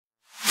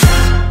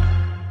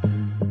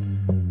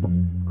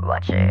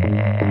Watch it.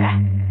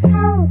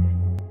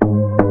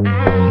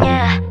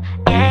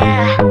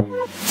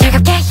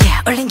 즐겁게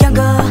올린 경고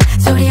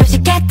소리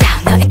없이 get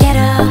down 너에게로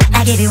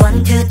I give you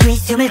 1, 2, 3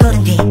 숨을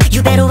고른 뒤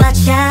You better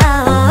watch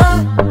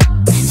out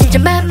진짜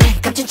맘은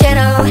감춘 채로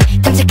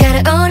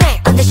탐색하러 all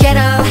night on the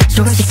shadow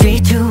조금씩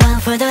 3, 2, 1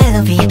 for the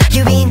LOV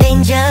You be in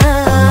danger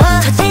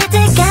터질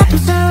때가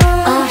좀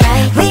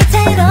alright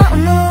위태로운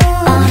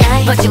move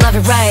alright But you love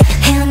it right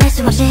헤어날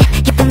수 없이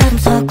예쁜 얼음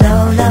속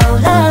low low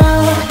low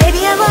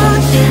Baby I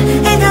want you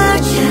and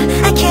hurt you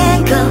I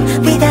can't go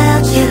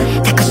without you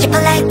닿고 싶어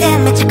like that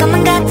맺힐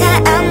것만 같아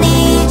I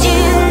need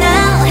you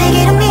now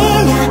내게로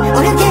밀려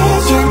오는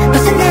대신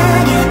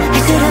벗어나려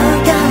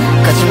할수록 더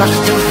거침없이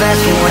too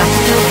fast you want us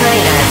to play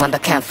that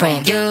완벽한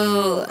frame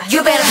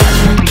You better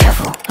be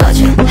careful what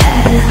you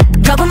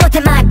have 거부 못해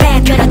my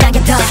bad 그런 단계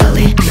더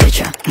Slowly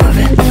switch up move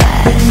it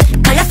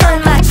fast 걸렸어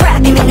in my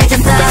trap 이미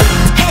늦었어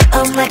Hey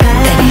oh my god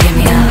Baby hit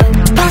me up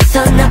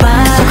벗어나봐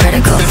So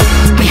critical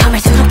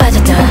위험할수록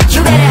빠졌다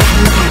You better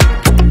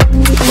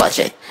Watch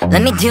it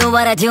Let me do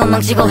what I do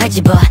멍치고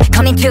할지 but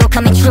Coming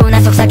true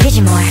난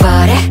속삭이지 뭘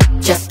But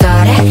it just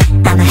started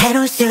아마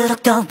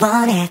해로울수록 더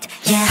want it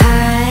Yeah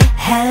hi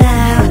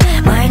hello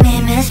My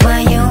name is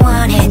what you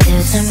wanted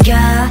to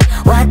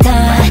숨겨왔던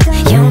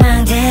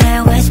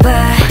욕망들을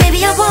whisper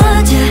Baby I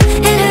want you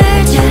it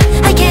hurts you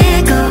I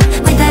can't go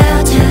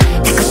without you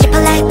닿고 싶어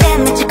like that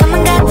맺힐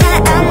것만 같아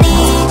I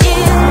need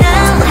you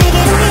now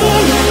내게로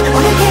밀려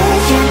오는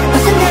대신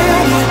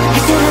벗어나려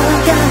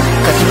할수록 더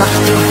거침없이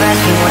too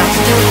fast you want us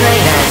to play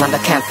that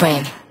완벽한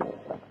frame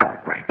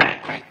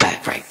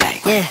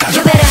Yeah,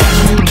 you better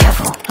be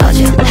careful what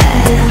you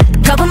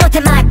have 거부 못해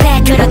my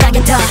bad 그런 단계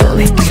더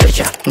Slowly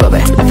switch up move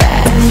it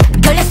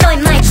fast 걸렸어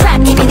in my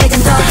trap 이미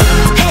늦었어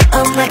Hey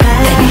oh my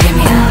god Baby hit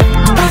me up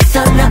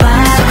벗어나봐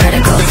So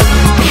critical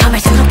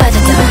위험할수록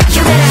빠졌다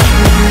You better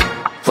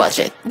watch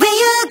it Where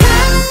you go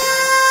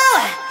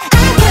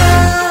I go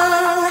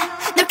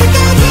널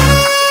끝까지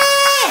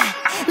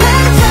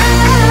맞아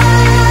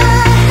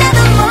나도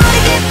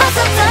모르게 벗어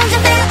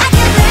던져대 I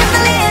can't live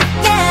my life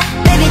Yeah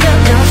Baby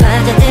점점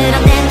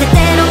빠져들어낸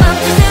때때로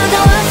멈출 수도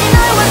없이 널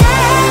원해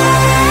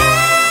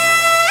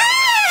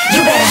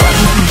You better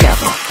be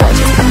careful what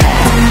you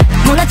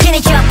have 무너지는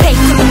옆에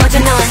숨이 멎어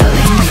넌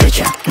Slowly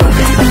switch up move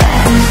it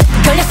fast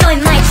걸렸어 in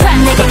my trap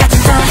내게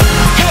갇혔어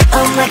Hey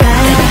oh my god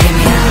Baby hit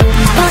me up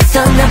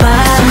벗어나봐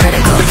So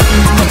critical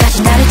또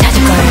다시 나를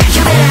찾을걸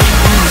You better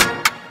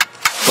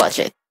watch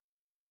it